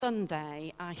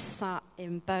Sunday, I sat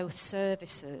in both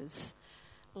services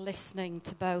listening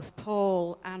to both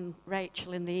Paul and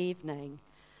Rachel in the evening,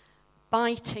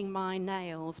 biting my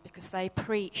nails because they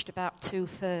preached about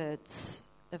 2/3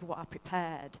 of what I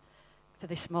prepared for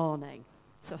this morning.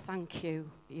 So thank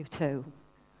you, you two.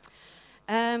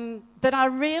 But I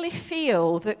really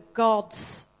feel that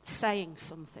God's saying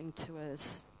something to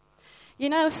us. You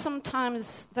know,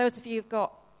 sometimes those of you who've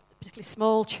got particularly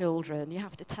small children, you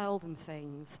have to tell them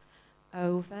things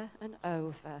over and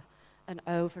over and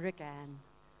over again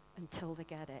until they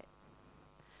get it.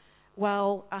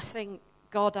 Well, I think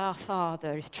God our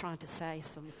Father is trying to say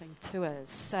something to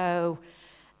us. So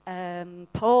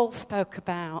Paul spoke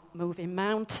about moving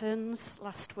mountains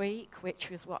last week,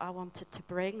 which was what I wanted to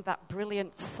bring. That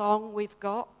brilliant song we've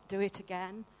got, Do It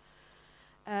Again.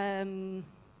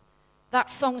 That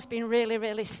song's been really,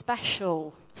 really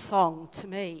special song to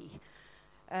me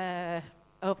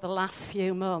over the last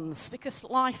few months, because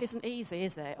life isn't easy,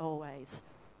 is it, always?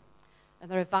 And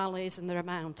there are valleys and there are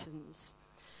mountains.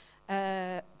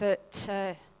 But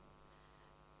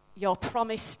your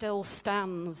promise still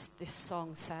stands, this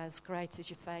song says, great is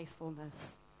your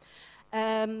faithfulness.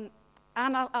 And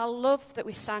I love that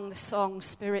we sang the song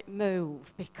Spirit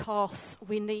Move, because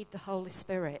we need the Holy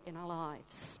Spirit in our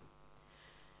lives.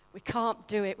 We can't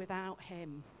do it without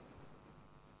him.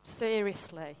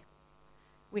 Seriously.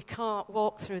 We can't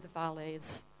walk through the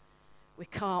valleys. We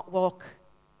can't walk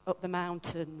up the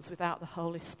mountains without the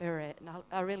Holy Spirit. And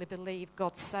I really believe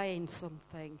God's saying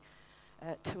something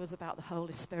to us about the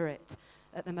Holy Spirit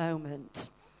at the moment.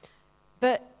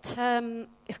 But if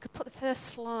I could put the first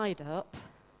slide up.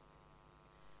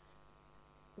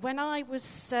 When I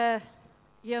was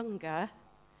younger,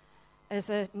 as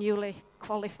a newly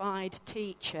qualified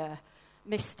teacher,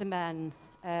 Mr. Men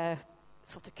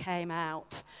sort of came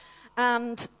out.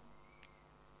 And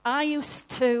I used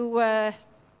to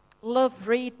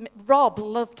Rob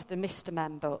loved the Mr.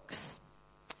 Men books.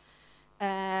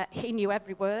 He knew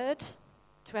every word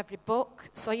to every book.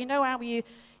 So you know how you,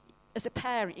 as a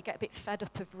parent, you get a bit fed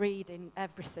up of reading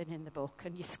everything in the book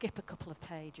and you skip a couple of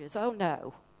pages. Oh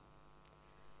no,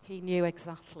 he knew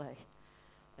exactly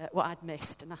what I'd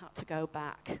missed, and I had to go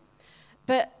back.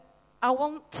 But I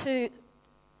want to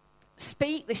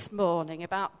speak this morning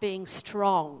about being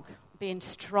strong in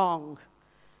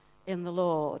the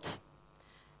Lord.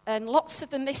 And lots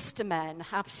of the Mr. Men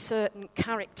have certain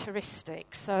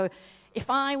characteristics. So if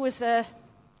I was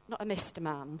not a Mr.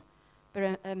 Man,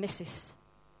 but a Mrs.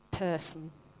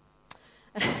 person,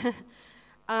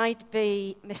 I'd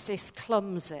be Mrs.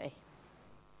 Clumsy,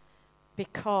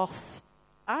 because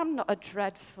I'm not a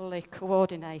dreadfully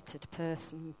coordinated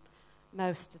person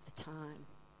most of the time.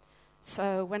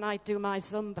 So when I do my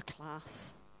Zumba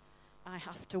class, I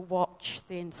have to watch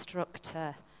the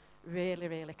instructor really,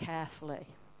 really carefully.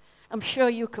 I'm sure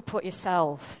you could put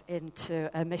yourself into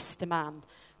a Mr. Man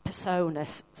persona,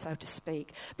 so to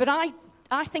speak. But I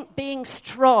think being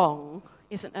strong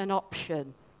isn't an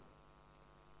option.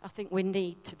 I think we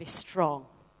need to be strong.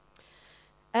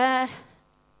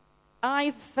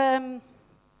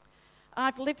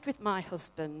 I've lived with my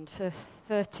husband for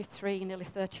 33, nearly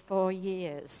 34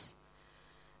 years.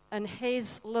 And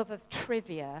his love of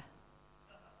trivia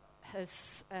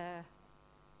has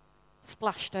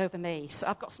splashed over me. So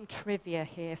I've got some trivia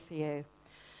here for you.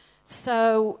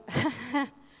 So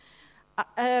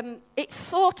it's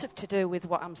sort of to do with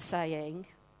what I'm saying.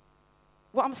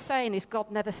 What I'm saying is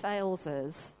God never fails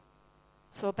us.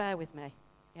 So bear with me,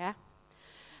 yeah?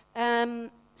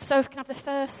 So if we can have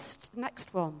the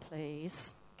next one,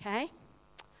 please. Okay?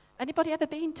 Anybody ever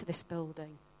been to this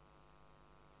building?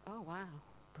 Oh, wow.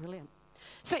 Brilliant.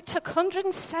 So it took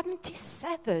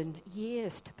 177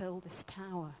 years to build this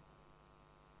tower.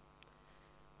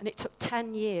 And it took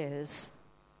 10 years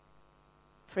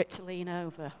for it to lean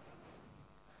over.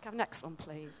 Can I have the next one,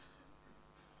 please?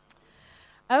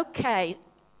 Okay.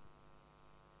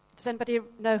 Does anybody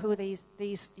know who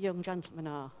these young gentlemen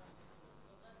are?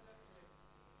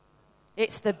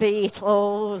 It's the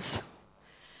Beatles.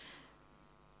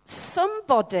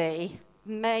 Somebody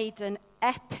made an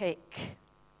epic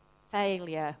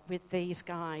failure with these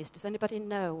guys. Does anybody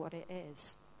know what it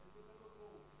is?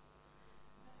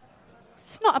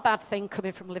 It's not a bad thing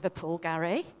coming from Liverpool,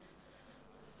 Gary.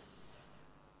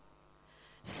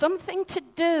 Something to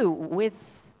do with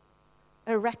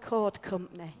a record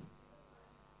company.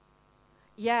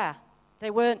 Yeah. They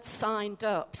weren't signed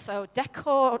up, so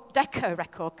Decca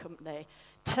Record Company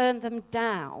turned them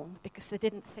down because they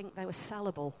didn't think they were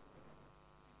sellable.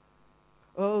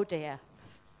 Oh dear.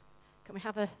 Can we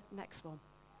have a next one?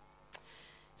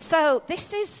 So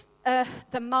this is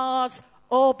the Mars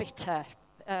orbiter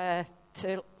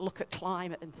to look at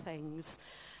climate and things.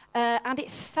 And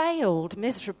it failed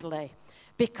miserably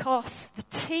because the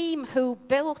team who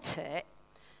built it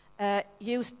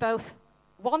used both,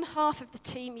 one half of the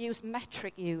team used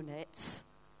metric units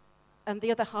and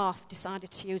the other half decided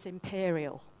to use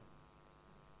imperial.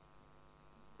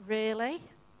 Really?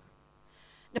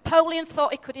 Napoleon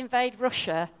thought he could invade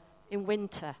Russia in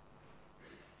winter.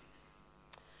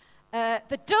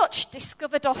 The Dutch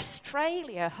discovered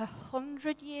Australia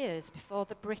 100 years before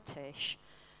the British,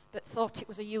 but thought it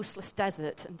was a useless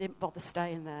desert and didn't bother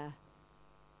staying there.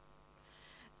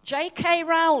 J.K.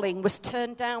 Rowling was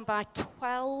turned down by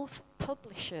 12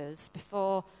 publishers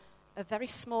before a very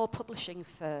small publishing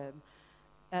firm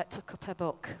took up her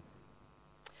book.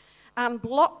 And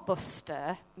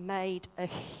Blockbuster made a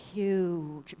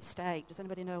huge mistake. Does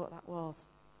anybody know what that was?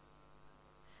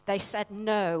 They said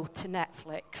no to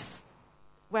Netflix.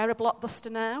 Where are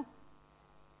Blockbuster now?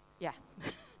 Yeah.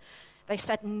 They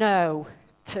said no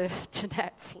to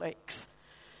Netflix.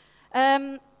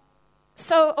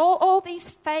 So all these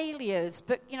failures,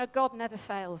 but, God never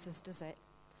fails us, does it?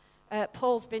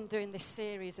 Paul's been doing this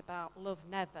series about love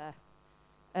never,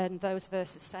 and those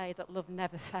verses say that love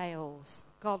never fails.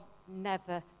 God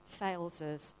never fails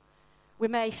us. We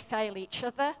may fail each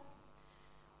other.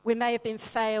 We may have been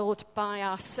failed by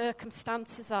our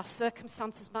circumstances. Our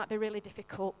circumstances might be really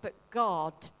difficult, but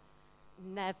God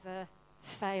never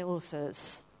fails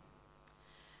us.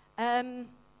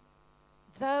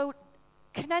 Though,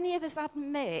 can any of us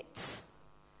admit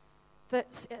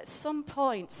that at some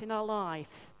points in our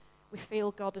life we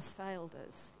feel God has failed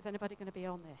us? Is anybody going to be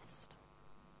honest?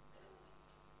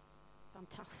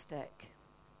 Fantastic.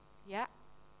 Yeah?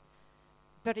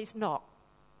 But he's not.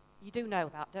 You do know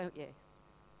that, don't you?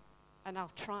 And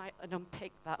I'll try and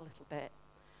unpick that a little bit.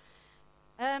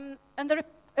 And there are,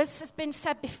 as has been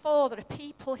said before, there are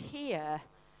people here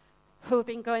who have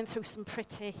been going through some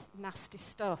pretty nasty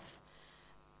stuff.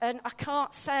 And I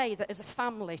can't say that as a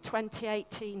family,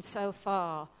 2018 so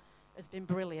far has been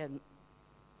brilliant.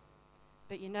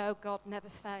 But God never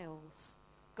fails.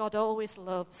 God always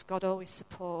loves. God always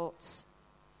supports.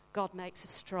 God makes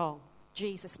us strong.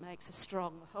 Jesus makes us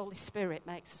strong. The Holy Spirit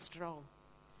makes us strong.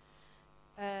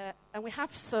 And we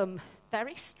have some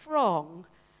very strong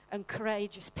and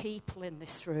courageous people in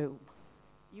this room.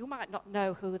 You might not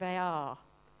know who they are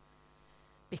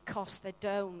because they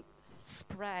don't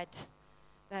spread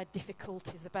their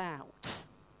difficulties about.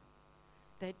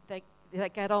 They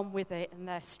get on with it and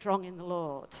they're strong in the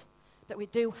Lord. But we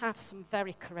do have some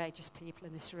very courageous people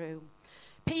in this room.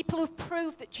 People who've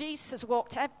proved that Jesus has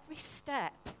walked every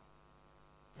step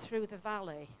through the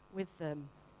valley with them.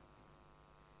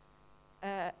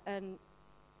 And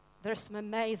there are some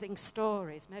amazing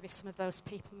stories. Maybe some of those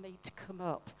people need to come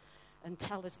up and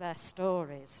tell us their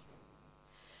stories.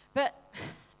 But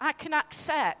I can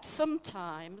accept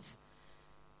sometimes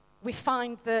we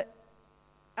find that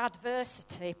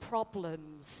adversity,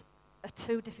 problems, are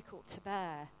too difficult to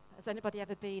bear. Has anybody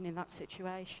ever been in that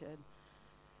situation?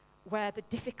 Where the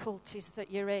difficulties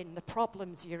that you're in, the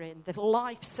problems you're in, the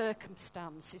life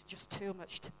circumstance is just too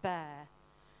much to bear.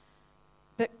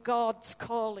 But God's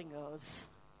calling us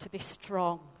to be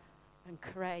strong and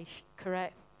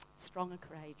strong and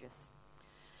courageous.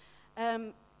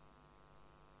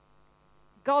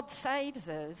 God saves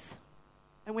us,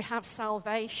 and we have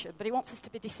salvation, but he wants us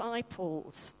to be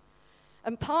disciples.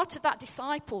 And part of that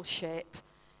discipleship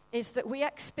is that we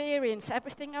experience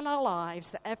everything in our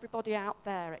lives that everybody out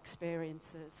there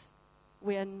experiences.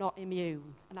 We are not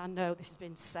immune, and I know this has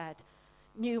been said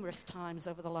numerous times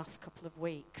over the last couple of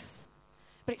weeks.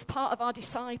 But it's part of our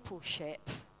discipleship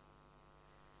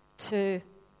to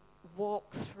walk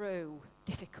through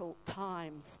difficult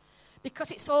times.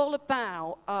 Because it's all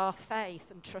about our faith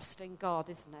and trust in God,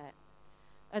 isn't it?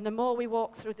 And the more we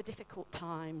walk through the difficult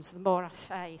times, the more our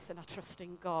faith and our trust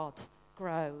in God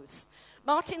grows.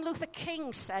 Martin Luther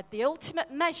King said, the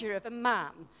ultimate measure of a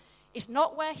man is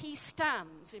not where he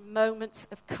stands in moments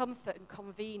of comfort and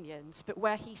convenience, but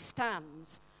where he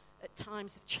stands at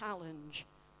times of challenge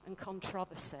and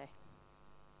controversy.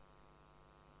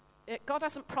 God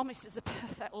hasn't promised us a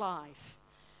perfect life,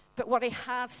 but what he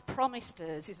has promised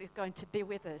us is he's going to be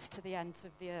with us to the ends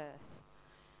of the earth.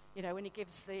 When he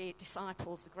gives the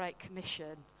disciples the Great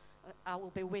Commission, I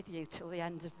will be with you till the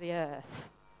end of the earth.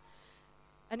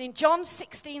 And in John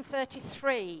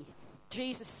 16:33,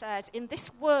 Jesus says, in this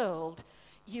world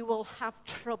you will have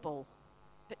trouble,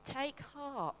 but take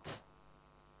heart.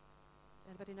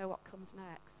 Anybody know what comes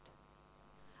next?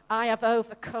 I have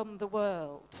overcome the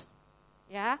world.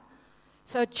 Yeah?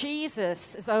 So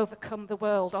Jesus has overcome the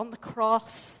world on the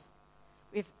cross.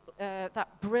 We've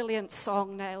that brilliant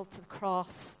song, Nailed to the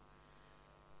Cross,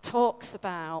 talks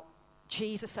about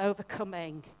Jesus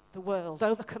overcoming the world,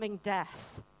 overcoming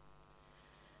death.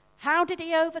 How did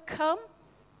he overcome?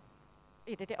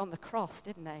 He did it on the cross,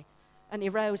 didn't he? And he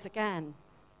rose again,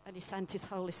 and he sent his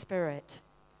Holy Spirit.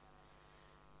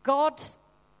 God's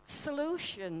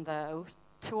solution, though,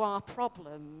 to our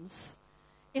problems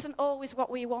isn't always what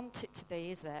we want it to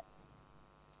be, is it?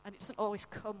 And it doesn't always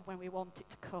come when we want it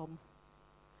to come.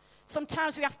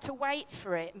 Sometimes we have to wait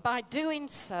for it, and by doing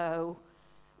so,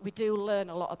 we do learn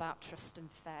a lot about trust and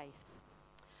faith.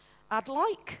 I'd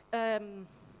like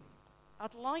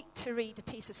to read a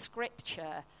piece of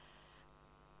scripture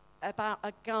about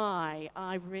a guy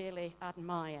I really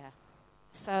admire.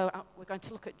 So we're going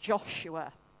to look at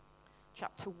Joshua,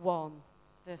 chapter 1,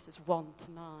 verses 1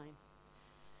 to 9.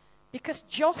 Because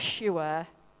Joshua,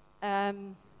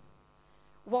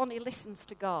 he listens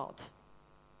to God.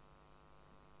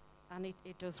 And he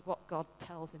does what God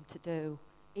tells him to do,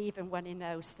 even when he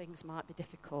knows things might be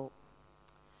difficult.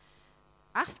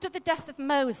 After the death of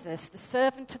Moses, the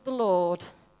servant of the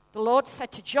Lord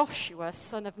said to Joshua,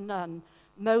 son of Nun,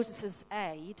 Moses'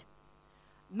 aide,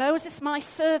 Moses, my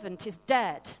servant, is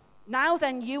dead. Now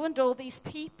then, you and all these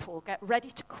people get ready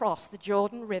to cross the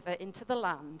Jordan River into the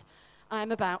land I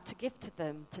am about to give to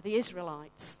them, to the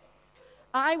Israelites.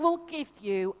 I will give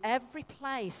you every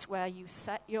place where you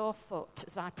set your foot,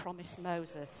 as I promised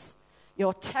Moses.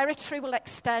 Your territory will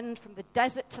extend from the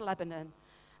desert to Lebanon,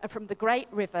 and from the great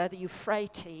river, the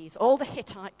Euphrates, all the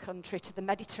Hittite country to the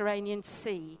Mediterranean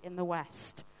Sea in the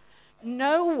west.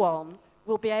 No one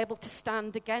will be able to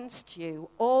stand against you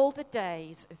all the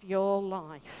days of your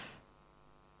life.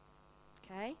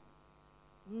 Okay?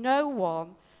 No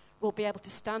one will be able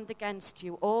to stand against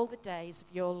you all the days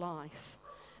of your life.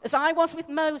 As I was with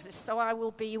Moses, so I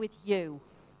will be with you.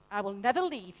 I will never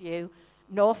leave you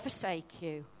nor forsake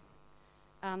you.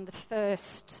 And the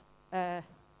first,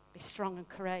 be strong and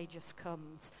courageous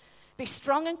comes. Be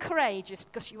strong and courageous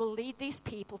because you will lead these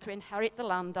people to inherit the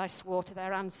land I swore to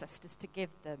their ancestors to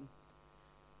give them.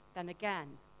 Then again,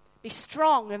 be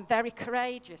strong and very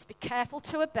courageous. Be careful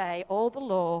to obey all the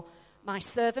law my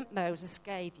servant Moses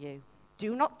gave you.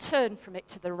 Do not turn from it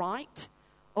to the right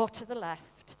or to the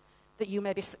left, that you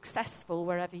may be successful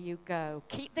wherever you go.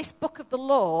 Keep this book of the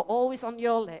law always on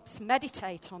your lips.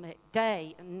 Meditate on it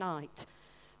day and night,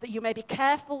 that you may be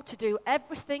careful to do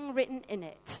everything written in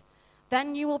it.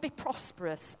 Then you will be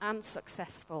prosperous and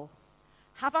successful.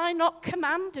 Have I not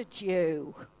commanded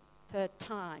you? Third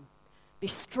time. Be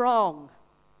strong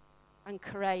and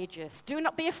courageous. Do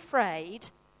not be afraid.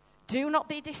 Do not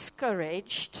be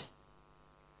discouraged.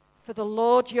 For the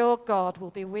Lord your God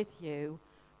will be with you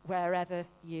wherever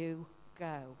you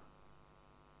go.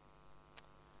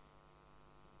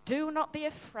 Do not be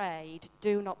afraid.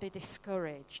 Do not be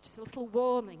discouraged. There's a little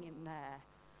warning in there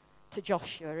to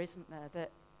Joshua, isn't there? That,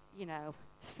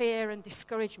 fear and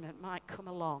discouragement might come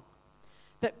along.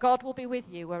 But God will be with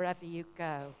you wherever you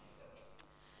go.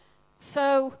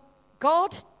 So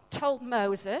God told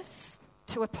Moses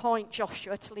to appoint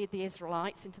Joshua to lead the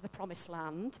Israelites into the promised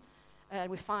land.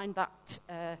 We find that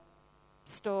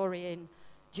story in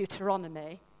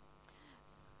Deuteronomy.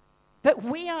 But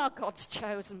we are God's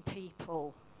chosen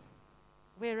people.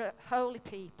 We're a holy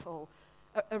people,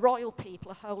 a royal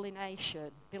people, a holy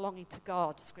nation, belonging to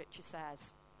God, Scripture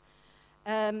says.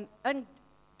 And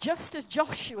just as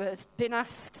Joshua's been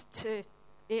asked to,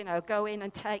 go in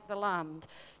and take the land,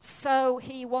 so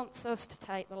he wants us to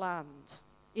take the land.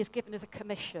 He's given us a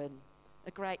commission,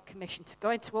 a great commission, to go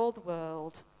into all the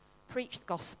world, preach the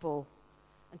gospel,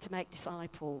 and to make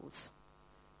disciples.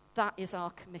 That is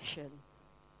our commission.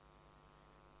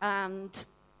 And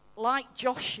like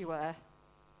Joshua,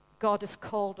 God has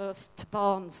called us to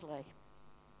Barnsley.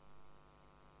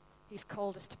 He's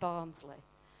called us to Barnsley.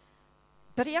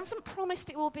 But he hasn't promised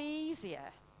it will be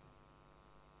easier.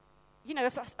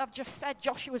 As I've just said,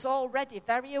 Joshua was already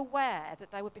very aware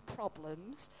that there would be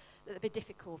problems, that there would be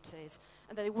difficulties,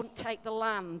 and that they wouldn't take the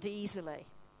land easily.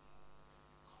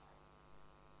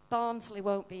 Barnsley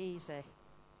won't be easy.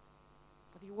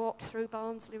 Have you walked through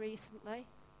Barnsley recently?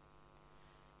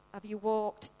 Have you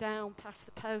walked down past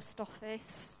the post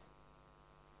office?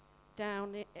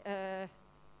 Right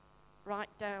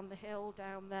down the hill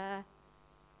down there?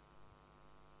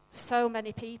 So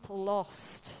many people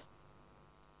lost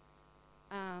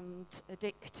and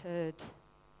addicted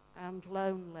and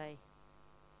lonely.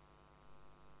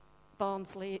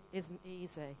 Barnsley isn't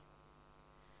easy.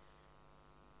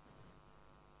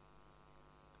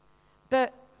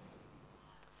 But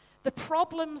the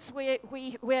problems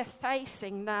we're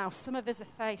facing now, some of us are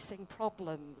facing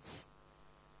problems.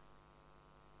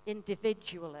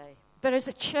 individually, but as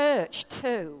a church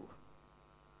too.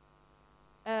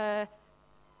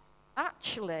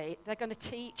 Actually, they're going to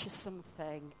teach us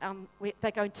something, and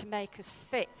they're going to make us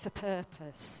fit for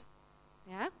purpose.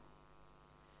 Yeah?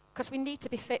 Because we need to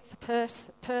be fit for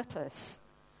purpose.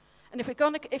 And if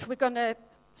we're going to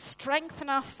strengthen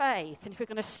our faith, and if we're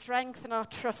going to strengthen our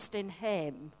trust in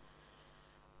Him,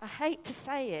 I hate to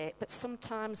say it, but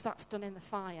sometimes that's done in the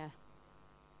fire.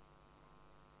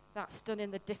 That's done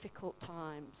in the difficult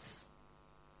times.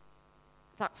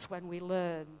 That's when we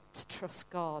learn to trust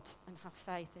God and have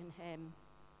faith in Him.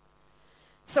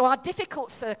 So our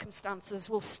difficult circumstances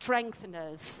will strengthen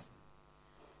us,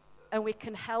 and we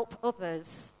can help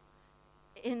others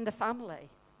in the family.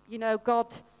 You know,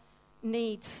 God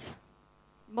needs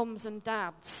mums and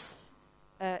dads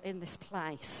in this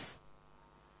place.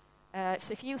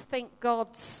 So if you think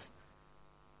God's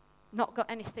not got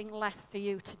anything left for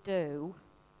you to do,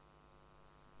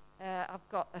 I've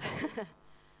got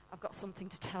something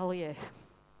to tell you.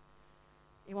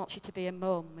 He wants you to be a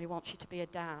mum. He wants you to be a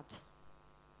dad.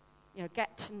 You know,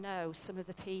 get to know some of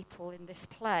the people in this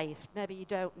place. Maybe you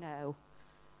don't know.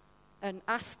 And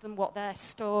ask them what their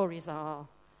stories are.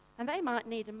 And they might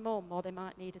need a mum or they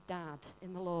might need a dad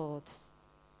in the Lord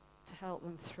to help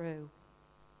them through.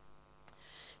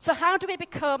 So how do we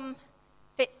become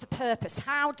fit for purpose?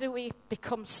 How do we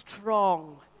become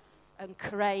strong and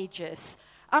courageous?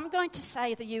 I'm going to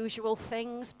say the usual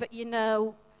things, but you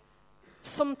know,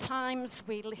 sometimes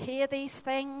we hear these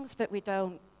things, but we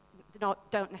don't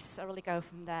necessarily go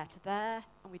from there to there,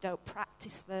 and we don't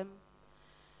practice them.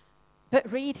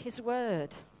 But read His word.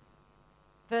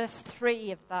 Verse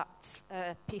 3 of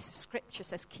that piece of scripture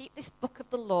says, "Keep this book of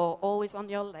the law always on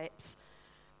your lips.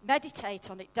 Meditate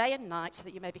on it day and night so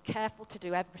that you may be careful to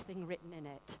do everything written in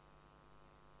it."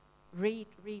 Read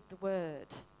the word.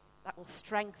 That will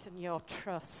strengthen your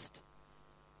trust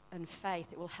and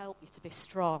faith. It will help you to be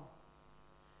strong.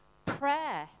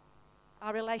 Prayer,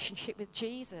 our relationship with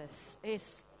Jesus,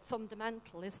 is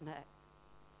fundamental, isn't it?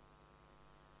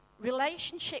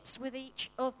 Relationships with each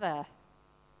other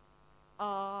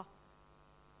are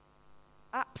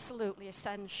absolutely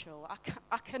essential.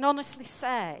 I can honestly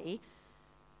say,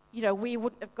 you know, we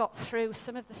wouldn't have got through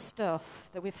some of the stuff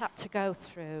that we've had to go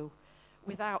through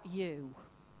without you,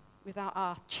 without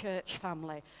our church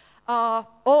family. Our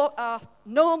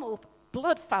normal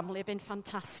blood family have been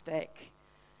fantastic.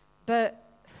 But,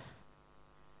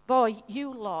 boy,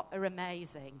 you lot are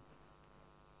amazing.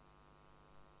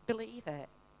 Believe it.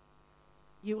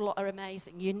 You lot are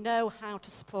amazing. You know how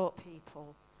to support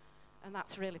people. And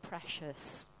that's really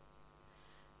precious.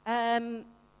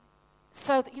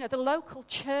 So, you know, the local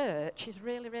church is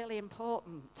really, really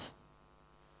important.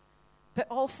 But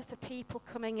also for people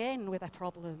coming in with their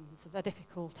problems and their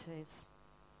difficulties.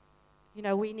 You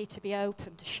know, we need to be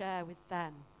open to share with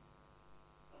them.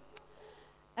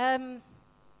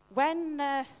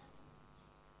 When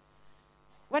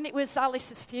it was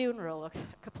Alice's funeral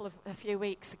a few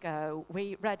weeks ago,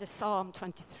 we read a Psalm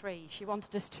 23. She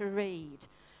wanted us to read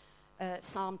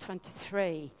Psalm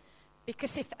 23.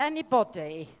 Because if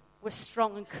anybody was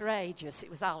strong and courageous, it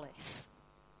was Alice.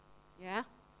 Yeah?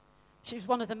 She was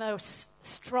one of the most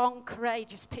strong,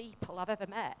 courageous people I've ever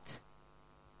met.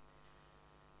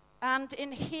 And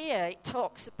in here, it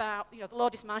talks about, you know, the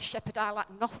Lord is my shepherd, I lack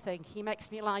nothing. He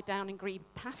makes me lie down in green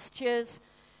pastures.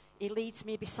 He leads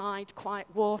me beside quiet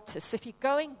waters. So if you're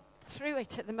going through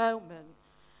it at the moment,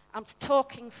 I'm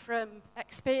talking from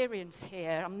experience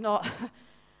here. I'm not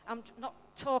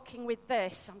talking with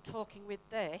this, I'm talking with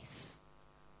this.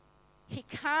 He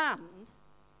can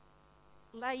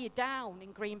lay you down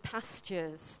in green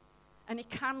pastures, and He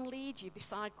can lead you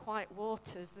beside quiet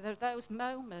waters. There are those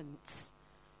moments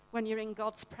when you're in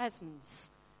God's presence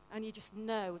and you just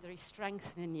know that He's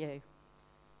strengthening you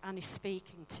and He's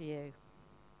speaking to you.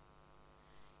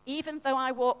 Even though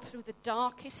I walk through the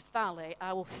darkest valley,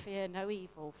 I will fear no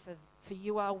evil, for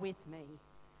you are with me.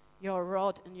 Your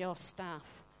rod and your staff,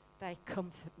 they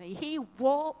comfort me. He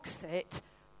walks it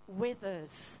with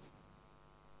us.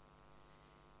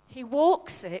 He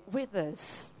walks it with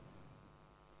us.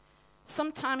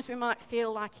 Sometimes we might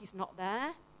feel like He's not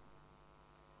there.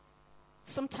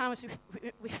 Sometimes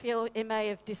we feel He may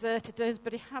have deserted us,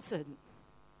 but He hasn't.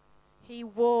 He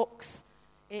walks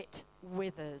it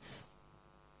with us.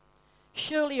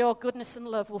 Surely your goodness and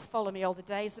love will follow me all the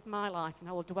days of my life, and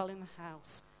I will dwell in the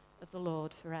house of the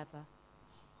Lord forever.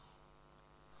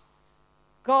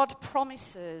 God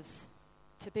promises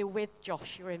to be with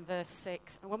Joshua in verse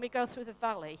 6. And when we go through the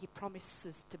valley, He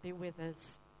promises to be with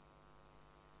us.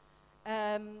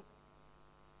 And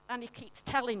And he keeps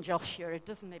telling Joshua,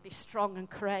 doesn't he, be strong and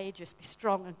courageous, be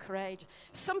strong and courageous.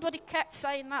 If somebody kept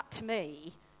saying that to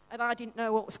me, and I didn't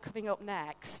know what was coming up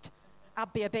next,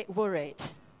 I'd be a bit worried.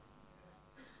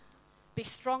 Be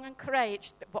strong and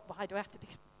courageous. But why do I have to be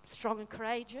strong and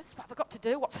courageous? What have I got to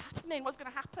do? What's happening? What's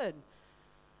going to happen?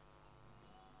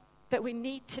 But we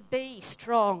need to be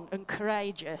strong and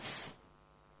courageous.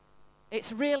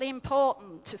 It's really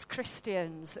important as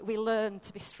Christians that we learn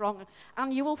to be strong.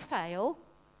 And you will fail.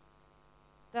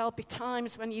 There'll be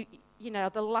times when you know,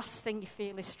 the last thing you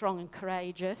feel is strong and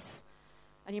courageous.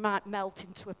 And you might melt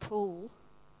into a pool.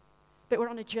 But we're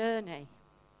on a journey.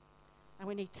 And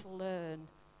we need to learn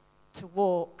to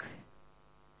walk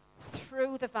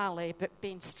through the valley, but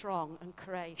being strong and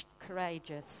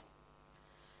courageous.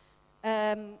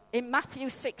 In Matthew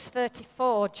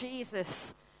 6:34,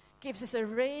 Jesus gives us a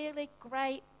really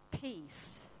great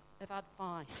piece of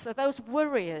advice. So those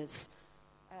worriers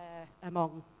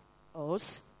among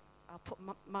us, I'll put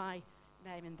my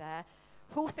name in there,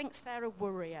 who thinks they're a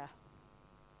worrier?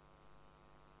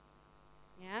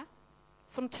 Yeah?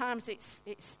 Sometimes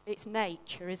it's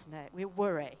nature, isn't it? We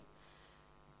worry.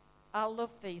 I love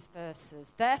these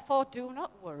verses. Therefore, do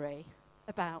not worry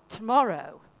about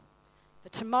tomorrow, for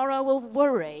tomorrow will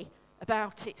worry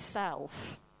about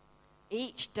itself.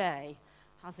 Each day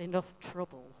has enough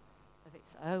trouble of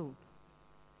its own.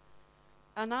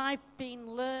 And I've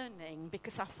been learning,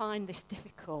 because I find this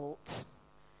difficult,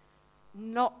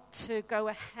 not to go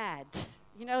ahead.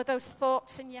 You know, those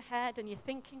thoughts in your head, and you're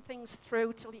thinking things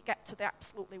through till you get to the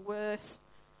absolutely worst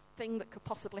thing that could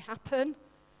possibly happen.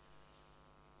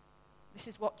 This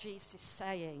is what Jesus is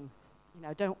saying. You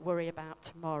know, don't worry about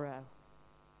tomorrow.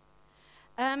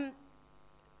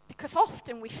 Because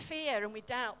often we fear and we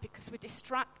doubt because we're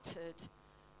distracted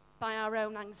by our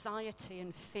own anxiety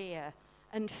and fear.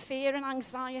 And fear and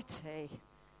anxiety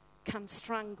can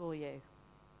strangle you.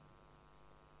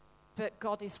 But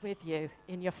God is with you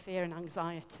in your fear and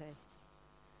anxiety.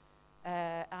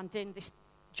 And in this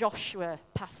Joshua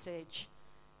passage,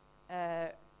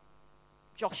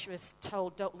 Joshua's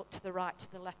told, don't look to the right,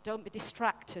 to the left. Don't be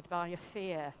distracted by your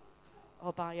fear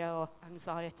or by your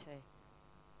anxiety.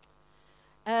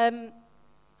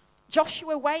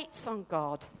 Joshua waits on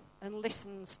God and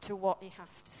listens to what he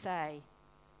has to say.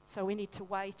 So we need to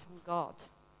wait on God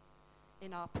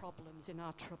in our problems, in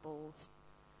our troubles.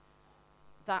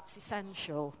 That's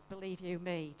essential, believe you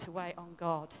me, to wait on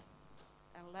God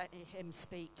and let him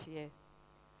speak to you.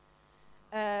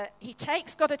 He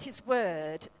takes God at his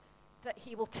word that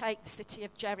he will take the city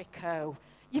of Jericho.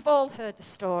 You've all heard the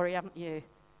story, haven't you,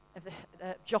 of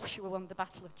Joshua won the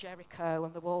battle of Jericho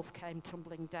and the walls came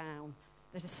tumbling down.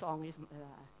 There's a song, isn't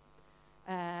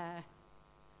there?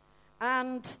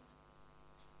 And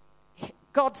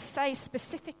God says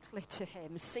specifically to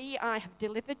him, see, I have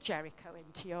delivered Jericho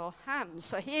into your hands.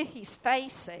 So here he's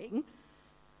facing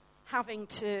having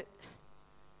to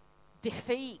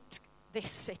defeat this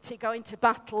city, go into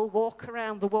battle, walk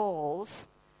around the walls.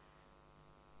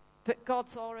 But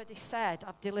God's already said,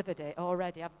 I've delivered it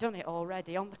already. I've done it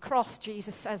already. On the cross,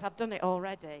 Jesus says, I've done it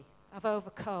already. I've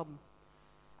overcome.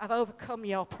 I've overcome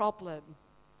your problem.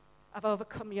 I've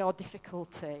overcome your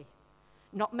difficulty.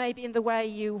 Not maybe in the way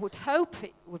you would hope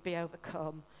it would be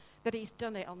overcome, but he's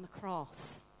done it on the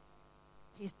cross.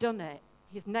 He's done it.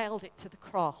 He's nailed it to the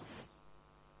cross.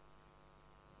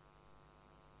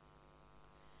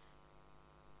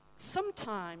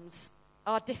 Sometimes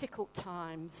our difficult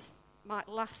times might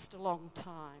last a long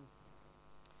time.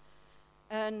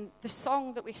 And the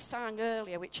song that we sang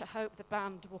earlier, which I hope the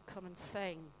band will come and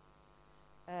sing,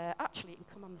 actually, you can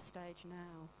come on the stage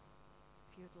now,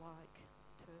 if you'd like to.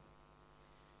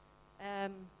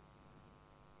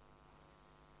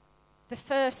 The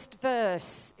first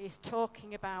verse is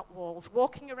talking about walls.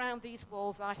 Walking around these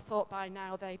walls, I thought by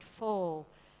now they'd fall,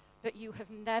 but you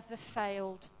have never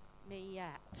failed me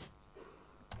yet.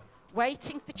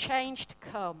 Waiting for change to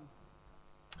come,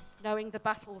 knowing the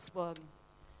battle's won,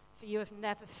 for you have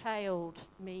never failed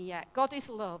me yet. God is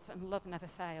love, and love never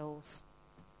fails.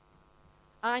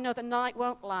 I know the night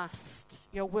won't last.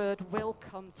 Your word will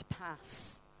come to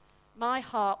pass. My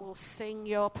heart will sing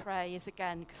your praise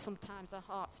again, because sometimes our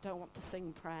hearts don't want to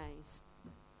sing praise.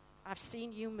 I've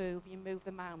seen you move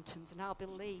the mountains, and I'll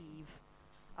believe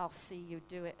I'll see you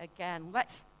do it again.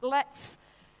 Let's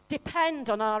depend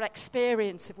on our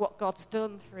experience of what God's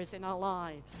done for us in our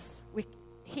lives.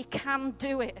 He can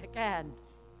do it again.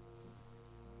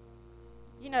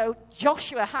 You know,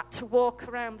 Joshua had to walk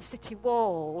around the city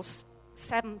walls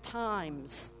 7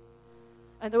 times.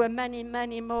 And there were many,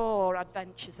 many more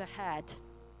adventures ahead.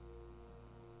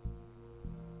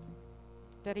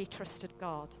 But he trusted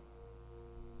God.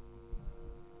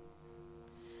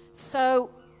 So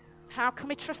how can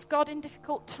we trust God in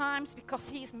difficult times? Because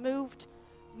he's moved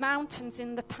mountains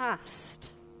in the past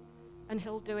and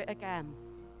he'll do it again.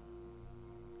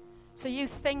 So you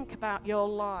think about your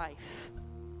life.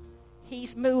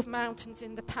 He's moved mountains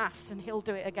in the past and he'll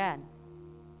do it again.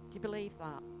 Do you believe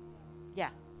that? Yeah.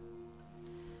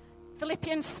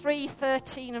 Philippians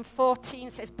 3:13 and 14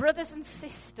 says, "Brothers and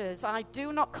sisters, I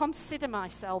do not consider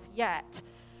myself yet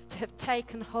to have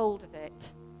taken hold of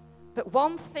it. But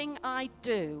one thing I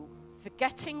do,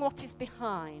 forgetting what is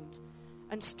behind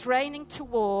and straining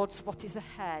towards what is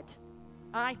ahead,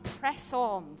 I press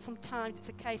on." Sometimes it's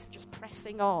a case of just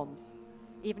pressing on,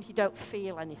 even if you don't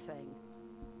feel anything.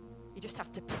 You just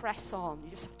have to press on.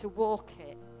 You just have to walk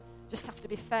it. You just have to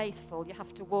be faithful. You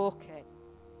have to walk it.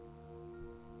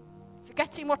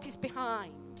 Forgetting what is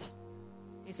behind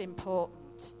is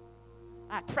important.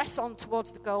 I press on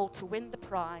towards the goal to win the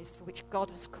prize for which God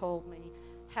has called me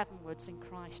heavenwards in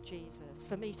Christ Jesus.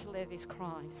 For me to live is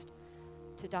Christ,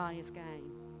 to die is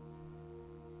gain.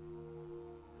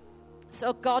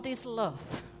 So God is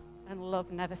love, and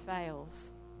love never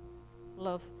fails.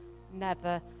 Love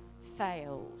never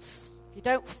fails. If you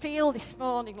don't feel this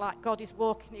morning like God is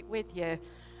walking it with you,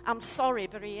 I'm sorry,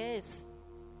 but he is.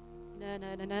 No.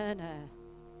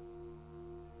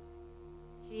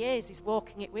 He is. He's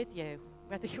walking it with you,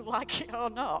 whether you like it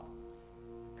or not,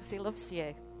 because he loves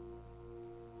you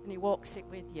and he walks it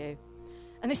with you.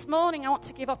 And this morning I want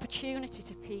to give opportunity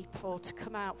to people to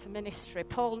come out for ministry.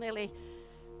 Paul nearly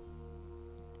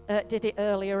did it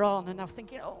earlier on, and I'm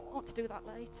thinking, I want to do that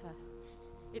later.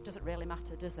 It doesn't really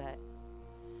matter, does it?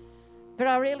 But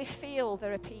I really feel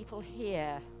there are people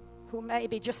here who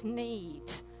maybe just need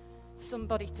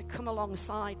somebody to come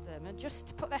alongside them and just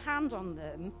to put their hand on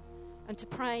them and to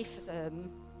pray for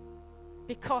them,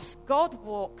 because God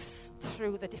walks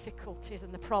through the difficulties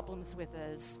and the problems with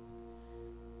us,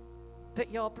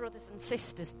 but your brothers and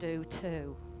sisters do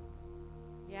too.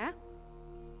 Yeah?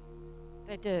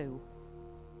 They do.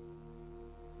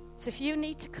 So if you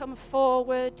need to come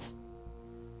forward,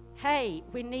 hey,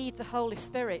 we need the Holy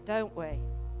Spirit, don't we?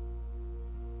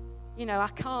 You know, I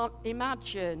can't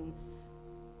imagine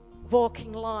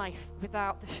walking life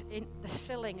without the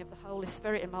filling of the Holy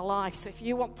Spirit in my life. So if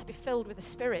you want to be filled with the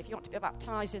Spirit, if you want to be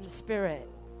baptized in the Spirit,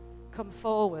 come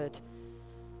forward.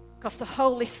 Because the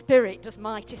Holy Spirit does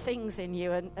mighty things in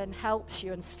you and helps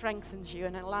you and strengthens you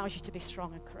and allows you to be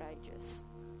strong and courageous.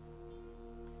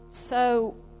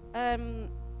 So, I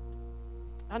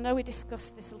know we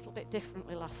discussed this a little bit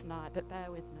differently last night, but bear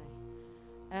with me.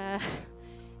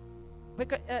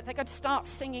 They're going to start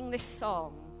singing this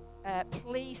song.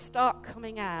 Please start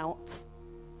coming out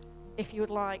if you would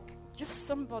like just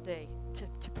somebody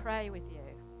to pray with you.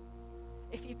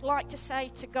 If you'd like to say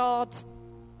to God,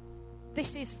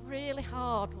 this is really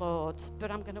hard, Lord,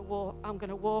 but I'm going to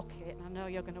walk it, and I know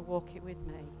you're going to walk it with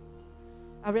me.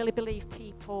 I really believe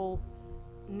people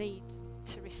need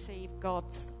to receive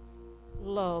God's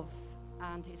love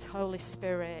and his Holy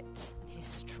Spirit and his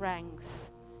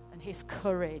strength and his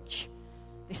courage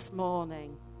this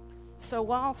morning. So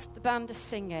whilst the band are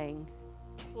singing,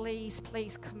 please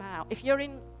come out. If you're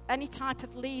in any type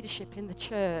of leadership in the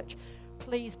church,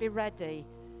 please be ready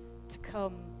to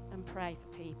come and pray for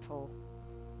people.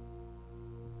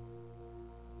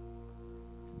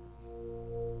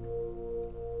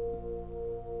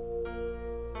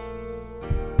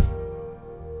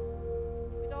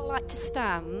 If you'd all like to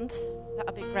stand, that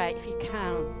would be great if you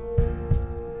can.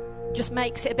 Just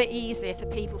makes it a bit easier for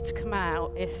people to come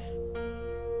out if...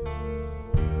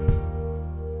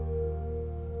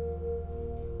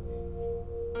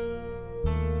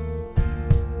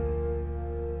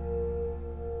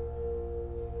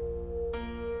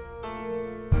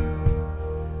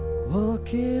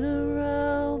 Walking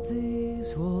around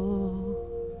these walls,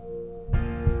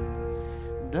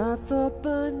 and I thought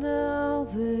by now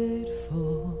they'd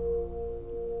fall,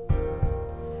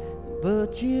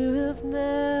 but you have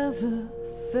never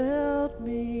felt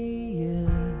me yet.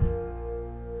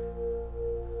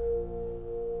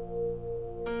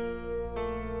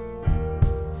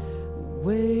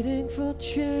 Waiting for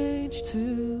change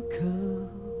to come,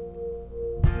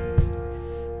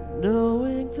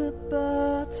 knowing the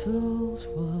battle's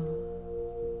won,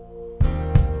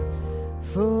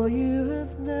 for you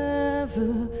have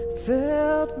never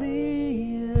felt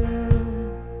me yet.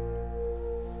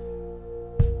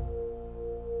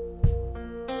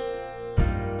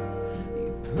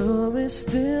 Your promise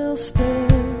still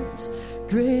stands,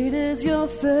 great is your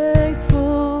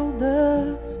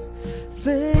faithfulness,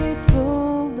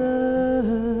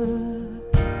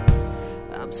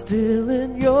 I'm still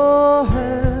in your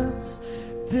hands.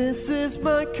 This is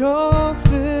my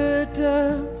confidence.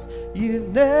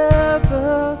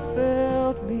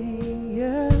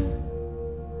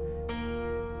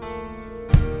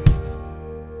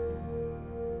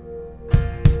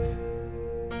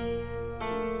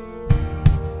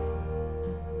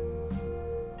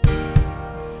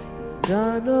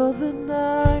 the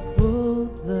night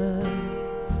won't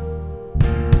last.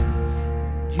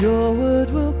 Your word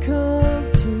will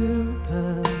come to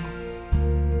pass.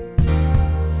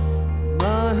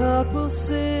 My heart will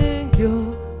sing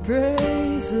your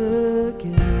praise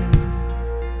again.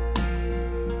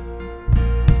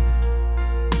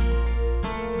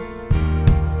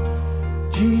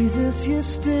 Jesus, you're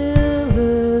still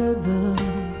enough.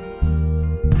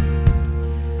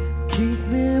 Keep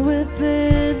me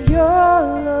within your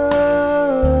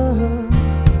love.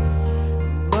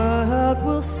 My heart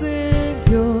will sing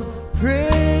your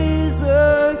praise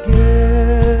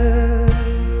again.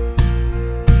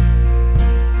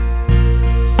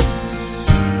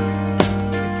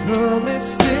 Promise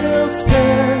still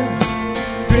stands.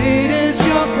 Great is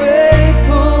your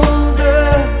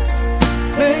faithfulness,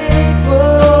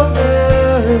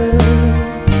 faithfulness.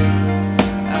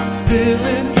 I'm still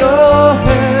in your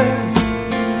hands.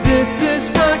 This is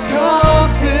my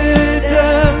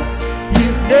confidence. You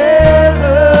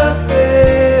never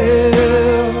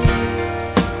fail.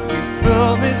 Your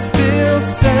promise still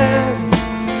stands.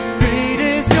 Great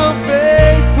is your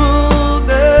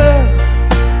faithfulness,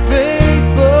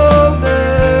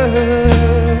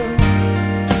 faithfulness.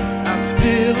 I'm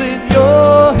still in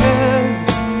your hands.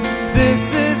 This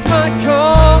is my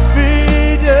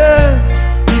confidence.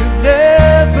 You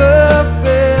never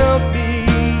failed me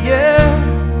yet.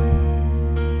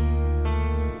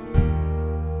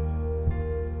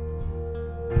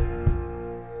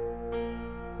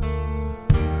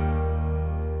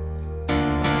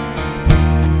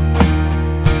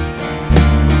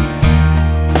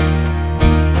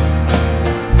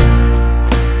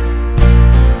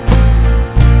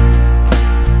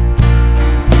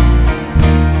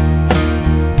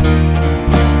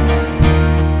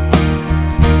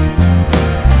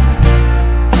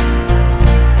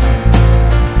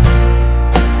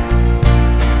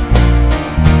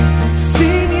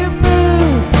 Seen you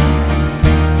move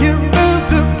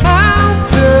the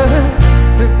mountains,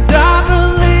 and I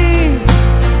believe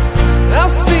I'll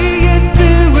see you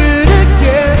do it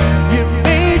again. You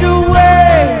made a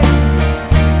way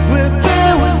where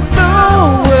there was no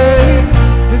way,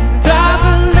 and I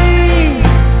believe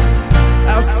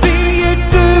I'll see you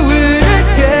do it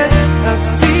again. I've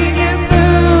seen you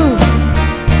move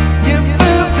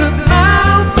the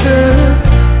mountains,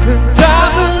 and I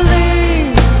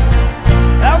believe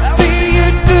I'll see you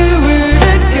do it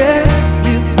again.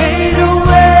 You made a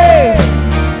way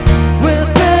where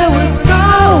there was no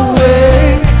way,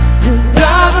 and I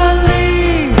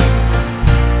believe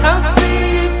I'll see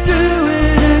you do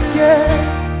it again.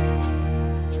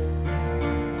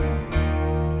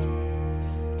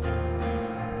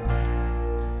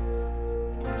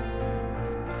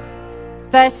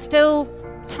 There's still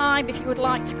time if you would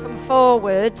like to come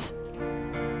forward.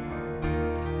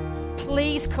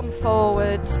 Please come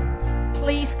forward.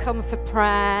 Please come for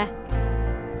prayer.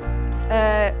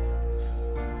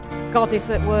 God is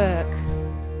at work.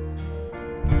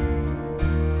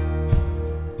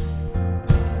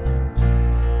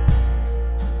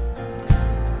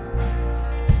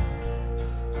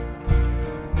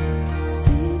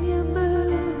 Seen you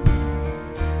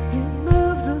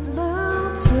move the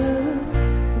mountains,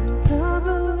 and I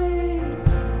believe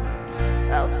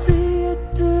I'll see you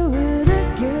do it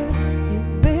again. You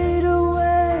made a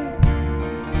way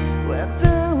where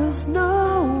there was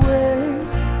no way,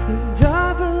 and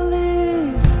I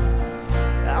believe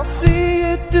I'll see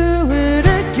you do it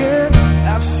again.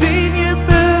 I've seen you move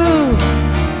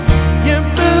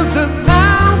the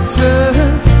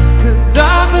mountains, and I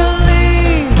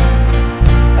believe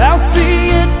I'll see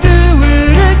you do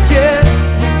it again.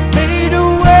 You made a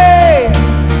way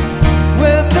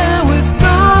where there was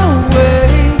no way,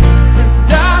 and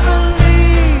I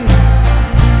believe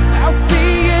I'll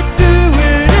see you do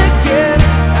it again.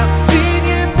 I've seen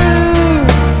you move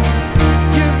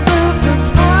the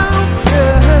mountains,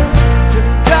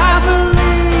 and I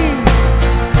believe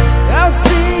I'll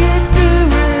see you do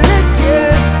it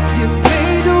again. You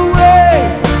made a way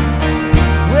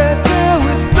where there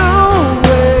was no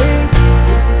way,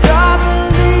 and I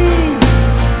believe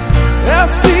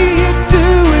I'll see you do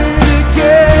it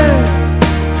again.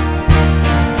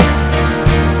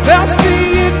 I'll see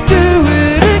you do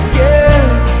it again.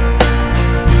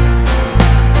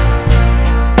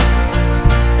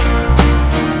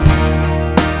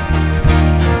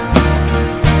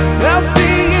 I'll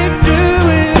see you do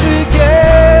it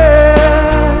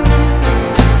again.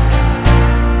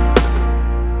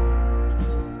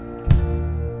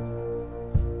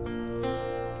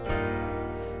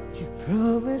 Your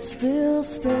promise still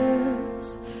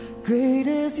stands. Great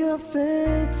is your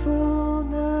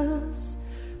faithfulness,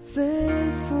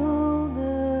 faithfulness.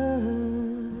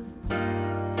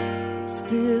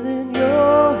 still in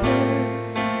your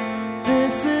hands.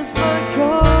 This is my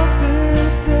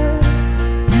confidence.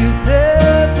 You've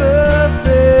never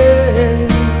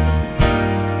failed.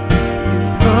 Your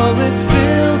promise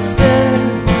still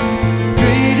stands.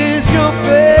 Great is your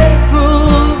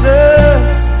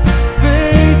faithfulness,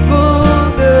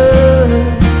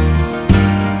 faithfulness.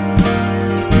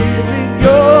 Still in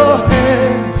your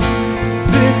hands.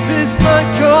 This is my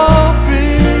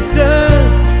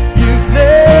confidence. You've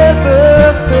never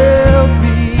failed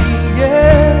me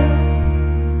yet.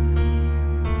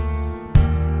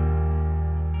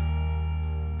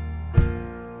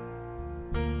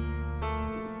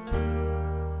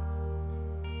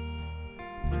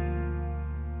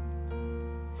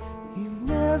 You've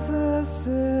never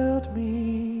failed me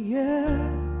yet.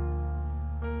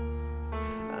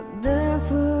 I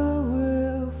never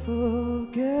will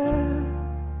forget.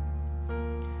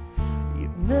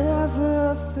 You've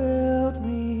never failed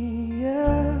me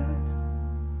yet.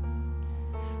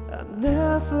 I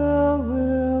never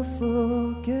will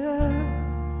forget.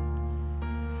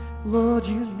 Lord,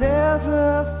 you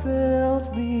never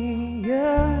failed me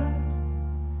yet.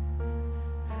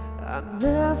 I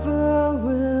never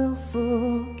will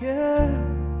forget.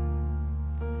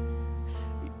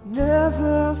 You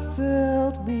never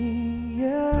failed me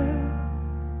yet.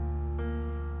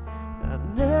 I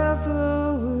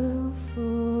never will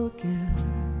forget.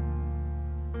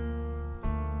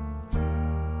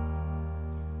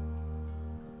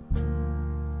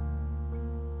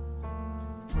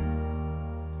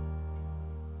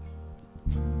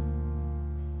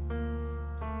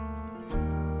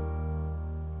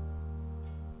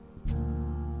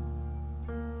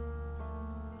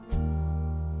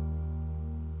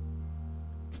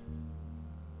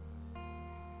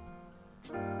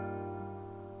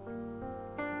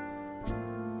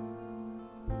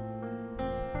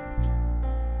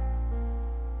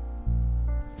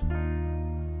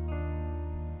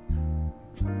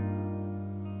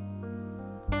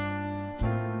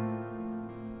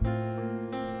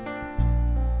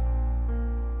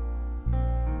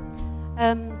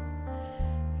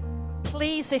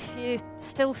 Please, if you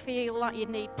still feel like you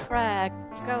need prayer,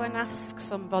 go and ask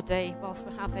somebody whilst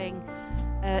we're having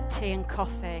tea and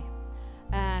coffee.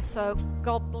 So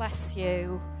God bless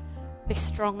you. Be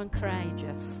strong and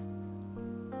courageous.